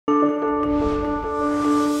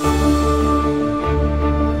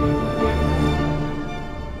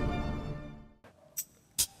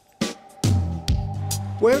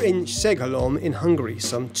We're in Szeghalom in Hungary,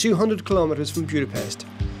 some 200 kilometers from Budapest.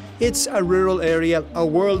 It's a rural area, a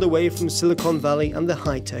world away from Silicon Valley and the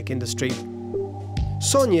high-tech industry.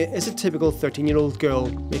 Szonja is a typical 13-year-old girl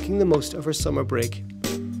making the most of her summer break.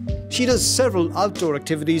 She does several outdoor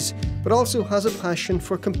activities, but also has a passion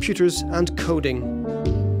for computers and coding.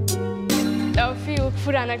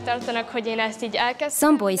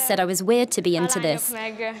 Some boys said I was weird to be into this,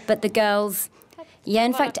 but the girls... Yeah,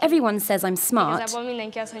 in fact, everyone says I'm smart.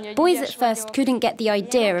 Boys at first couldn't get the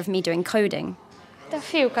idea of me doing coding. To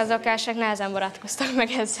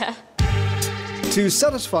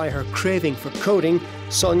satisfy her craving for coding,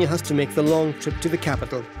 Szonja has to make the long trip to the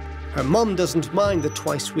capital. Her mum doesn't mind the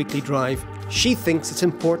twice-weekly drive. She thinks it's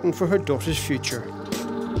important for her daughter's future.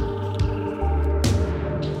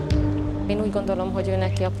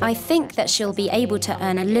 I think that she'll be able to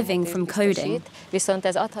earn a living from coding.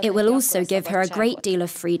 It will also give her a great deal of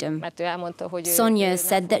freedom. Szonja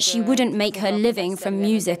said that she wouldn't make her living from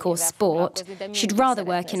music or sport. She'd rather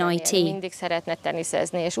work in IT.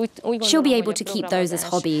 She'll be able to keep those as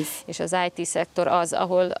hobbies.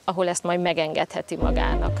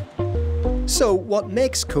 So, what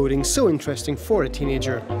makes coding so interesting for a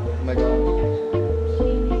teenager?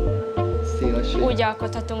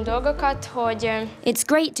 It's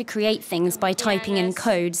great to create things by typing in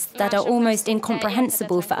codes that are almost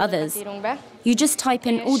incomprehensible for others. You just type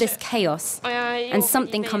in all this chaos, and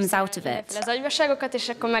something comes out of it.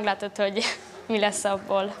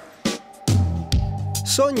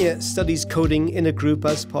 Szonja studies coding in a group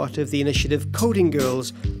as part of the initiative Coding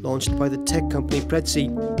Girls, launched by the tech company Prezi.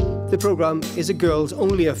 The program is a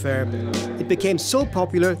girls-only affair. It became so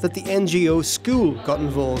popular that the NGO school got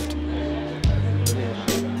involved.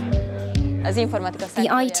 The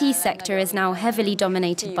IT sector is now heavily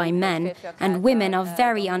dominated by men, and women are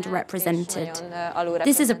very underrepresented.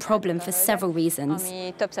 This is a problem for several reasons.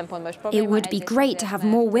 It would be great to have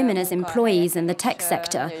more women as employees in the tech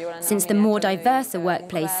sector, since the more diverse a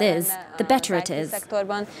workplace is, the better it is.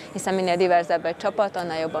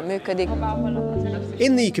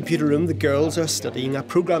 In the computer room, the girls are studying a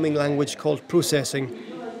programming language called processing.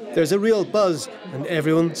 There's a real buzz, and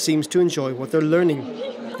everyone seems to enjoy what they're learning.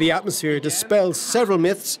 The atmosphere dispels several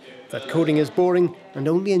myths that coding is boring and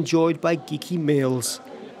only enjoyed by geeky males.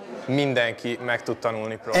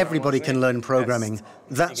 Everybody can learn programming.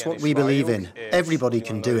 That's what we believe in. Everybody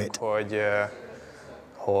can do it.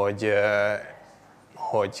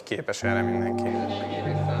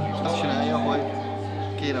 Azt csinálja, hogy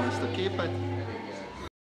kérem ezt a képet.